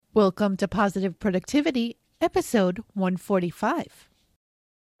Welcome to Positive Productivity, episode 145.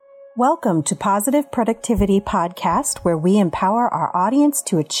 Welcome to Positive Productivity Podcast, where we empower our audience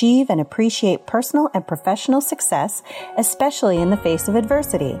to achieve and appreciate personal and professional success, especially in the face of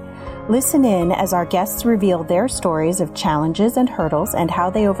adversity. Listen in as our guests reveal their stories of challenges and hurdles and how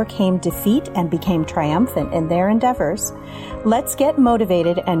they overcame defeat and became triumphant in their endeavors. Let's get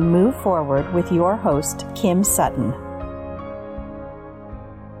motivated and move forward with your host, Kim Sutton.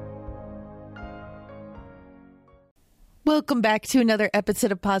 Welcome back to another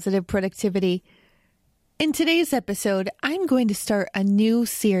episode of Positive Productivity. In today's episode, I'm going to start a new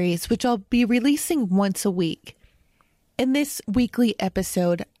series, which I'll be releasing once a week. In this weekly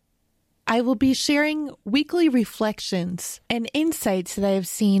episode, I will be sharing weekly reflections and insights that I have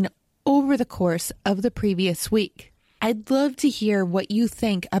seen over the course of the previous week. I'd love to hear what you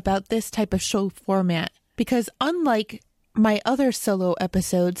think about this type of show format, because unlike my other solo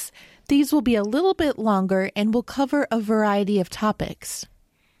episodes, these will be a little bit longer and will cover a variety of topics.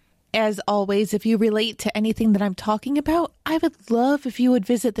 As always, if you relate to anything that I'm talking about, I would love if you would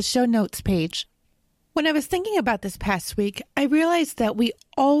visit the show notes page. When I was thinking about this past week, I realized that we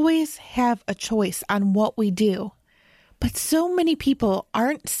always have a choice on what we do, but so many people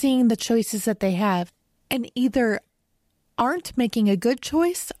aren't seeing the choices that they have and either aren't making a good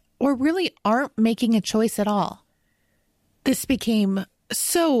choice or really aren't making a choice at all. This became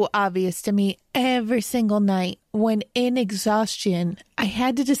so obvious to me every single night when, in exhaustion, I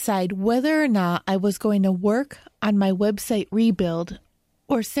had to decide whether or not I was going to work on my website rebuild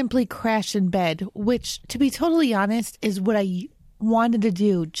or simply crash in bed, which, to be totally honest, is what I wanted to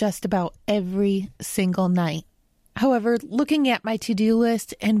do just about every single night. However, looking at my to-do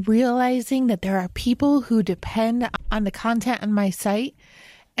list and realizing that there are people who depend on the content on my site,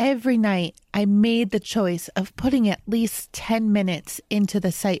 every night, I made the choice of putting at least 10 minutes into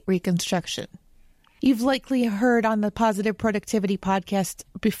the site reconstruction. You've likely heard on the Positive Productivity Podcast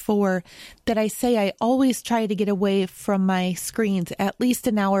before that I say I always try to get away from my screens at least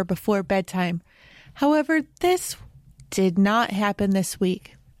an hour before bedtime. However, this did not happen this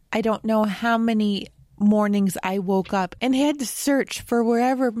week. I don't know how many mornings I woke up and had to search for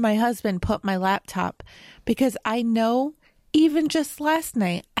wherever my husband put my laptop, because I know even just last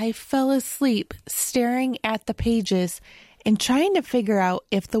night, I fell asleep staring at the pages and trying to figure out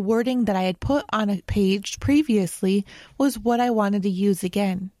if the wording that I had put on a page previously was what I wanted to use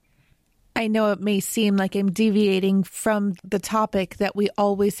again. I know it may seem like I'm deviating from the topic that we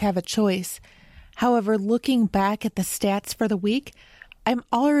always have a choice. However, looking back at the stats for the week, I'm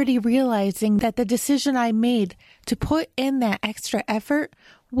already realizing that the decision I made to put in that extra effort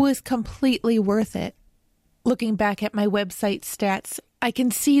was completely worth it. Looking back at my website stats, I can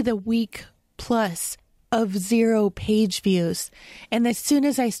see the week plus of 0 page views. And as soon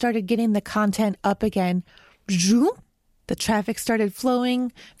as I started getting the content up again, the traffic started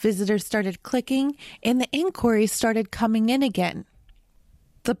flowing, visitors started clicking, and the inquiries started coming in again.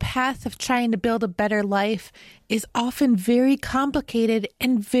 The path of trying to build a better life is often very complicated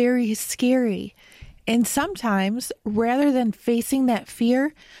and very scary. And sometimes, rather than facing that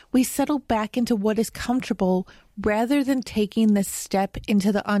fear, we settle back into what is comfortable rather than taking this step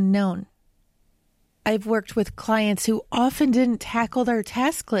into the unknown. I've worked with clients who often didn't tackle their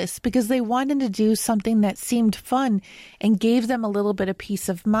task list because they wanted to do something that seemed fun and gave them a little bit of peace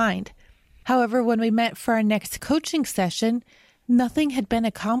of mind. However, when we met for our next coaching session, nothing had been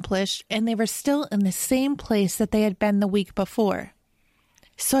accomplished and they were still in the same place that they had been the week before.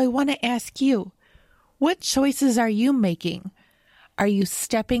 So I want to ask you, what choices are you making? Are you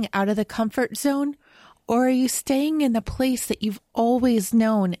stepping out of the comfort zone, or are you staying in the place that you've always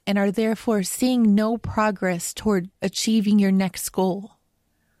known and are therefore seeing no progress toward achieving your next goal?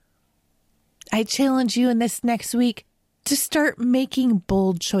 I challenge you in this next week to start making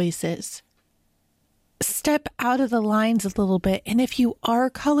bold choices. Step out of the lines a little bit, and if you are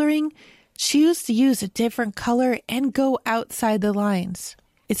coloring, choose to use a different color and go outside the lines.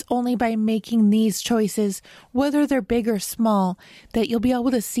 It's only by making these choices, whether they're big or small, that you'll be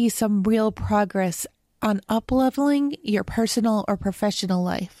able to see some real progress on up-leveling your personal or professional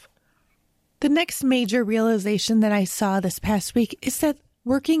life. The next major realization that I saw this past week is that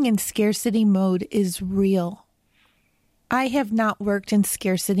working in scarcity mode is real. I have not worked in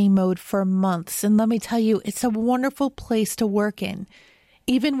scarcity mode for months, and let me tell you, it's a wonderful place to work in.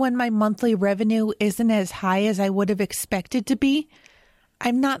 Even when my monthly revenue isn't as high as I would have expected to be,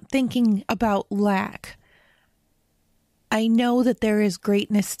 I'm not thinking about lack. I know that there is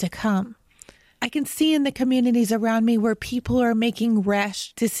greatness to come. I can see in the communities around me where people are making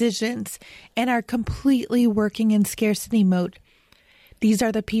rash decisions and are completely working in scarcity mode. These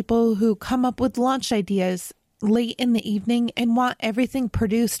are the people who come up with launch ideas late in the evening and want everything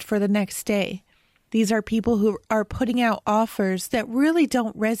produced for the next day. These are people who are putting out offers that really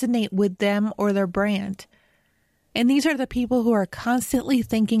don't resonate with them or their brand. And these are the people who are constantly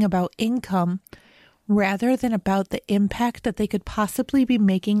thinking about income rather than about the impact that they could possibly be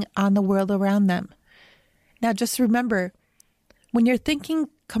making on the world around them. Now, just remember, when you're thinking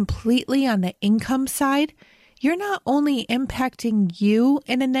completely on the income side, you're not only impacting you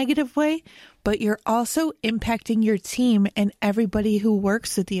in a negative way, but you're also impacting your team and everybody who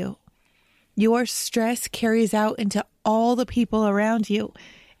works with you. Your stress carries out into all the people around you,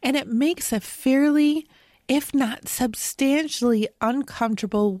 and it makes a fairly, if not substantially,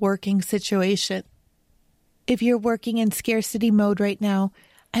 uncomfortable working situation. If you're working in scarcity mode right now,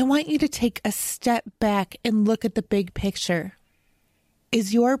 I want you to take a step back and look at the big picture.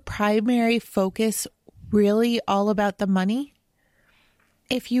 Is your primary focus really all about the money?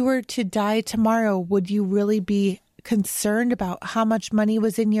 If you were to die tomorrow, would you really be concerned about how much money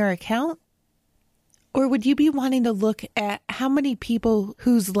was in your account? Or would you be wanting to look at how many people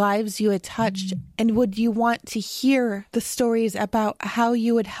whose lives you had touched, and would you want to hear the stories about how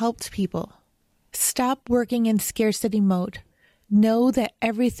you had helped people? Stop working in scarcity mode. Know that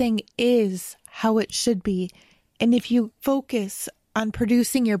everything is how it should be. And if you focus on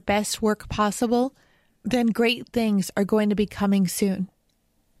producing your best work possible, then great things are going to be coming soon.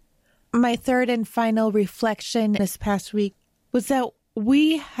 My third and final reflection this past week was that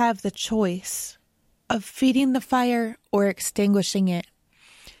we have the choice of feeding the fire or extinguishing it.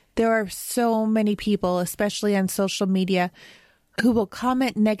 There are so many people, especially on social media, who will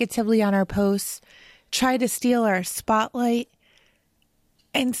comment negatively on our posts, try to steal our spotlight,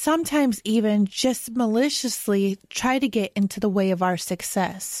 and sometimes even just maliciously try to get into the way of our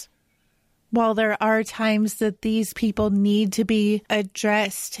success. While there are times that these people need to be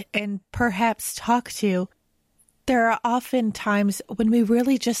addressed and perhaps talked to, there are often times when we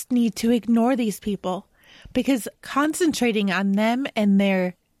really just need to ignore these people, because concentrating on them and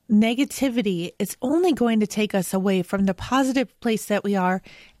their negativity is only going to take us away from the positive place that we are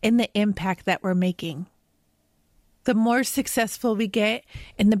and the impact that we're making. The more successful we get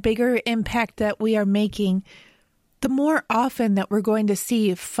and the bigger impact that we are making, the more often that we're going to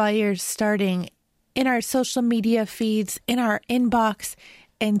see fires starting in our social media feeds, in our inbox,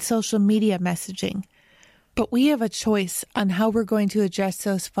 and social media messaging. But we have a choice on how we're going to address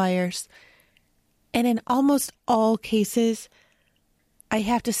those fires. And in almost all cases, I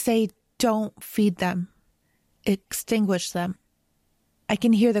have to say, don't feed them. Extinguish them. I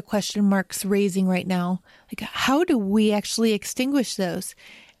can hear the question marks raising right now. Like, how do we actually extinguish those?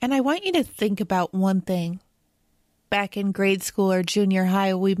 And I want you to think about one thing. Back in grade school or junior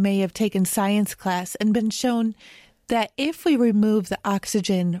high, we may have taken science class and been shown that if we remove the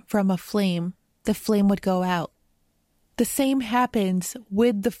oxygen from a flame, the flame would go out. The same happens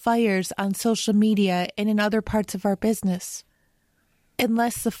with the fires on social media and in other parts of our business.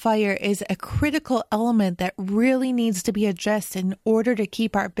 Unless the fire is a critical element that really needs to be addressed in order to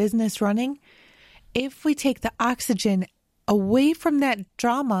keep our business running, if we take the oxygen away from that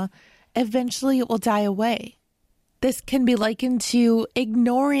drama, eventually it will die away. This can be likened to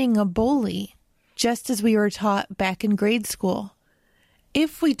ignoring a bully, just as we were taught back in grade school.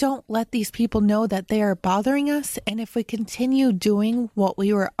 If we don't let these people know that they are bothering us, and if we continue doing what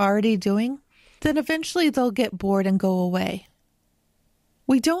we were already doing, then eventually they'll get bored and go away.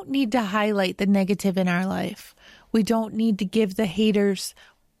 We don't need to highlight the negative in our life. We don't need to give the haters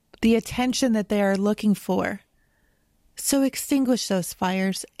the attention that they are looking for. So extinguish those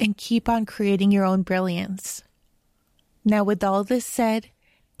fires and keep on creating your own brilliance. Now, with all this said,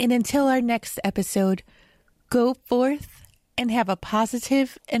 and until our next episode, go forth and have a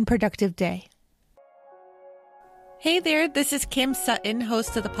positive and productive day. Hey there, this is Kim Sutton,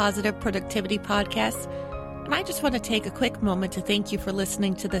 host of the Positive Productivity Podcast, and I just want to take a quick moment to thank you for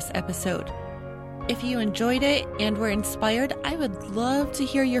listening to this episode. If you enjoyed it and were inspired, I would love to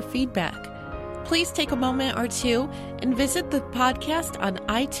hear your feedback. Please take a moment or two and visit the podcast on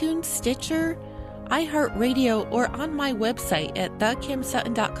iTunes, Stitcher, iHeartRadio, or on my website at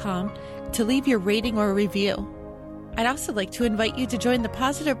thekimsutton.com to leave your rating or review. I'd also like to invite you to join the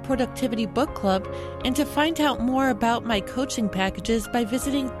Positive Productivity Book Club and to find out more about my coaching packages by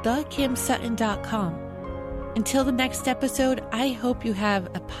visiting thekimsutton.com. Until the next episode, I hope you have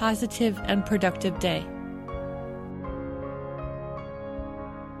a positive and productive day.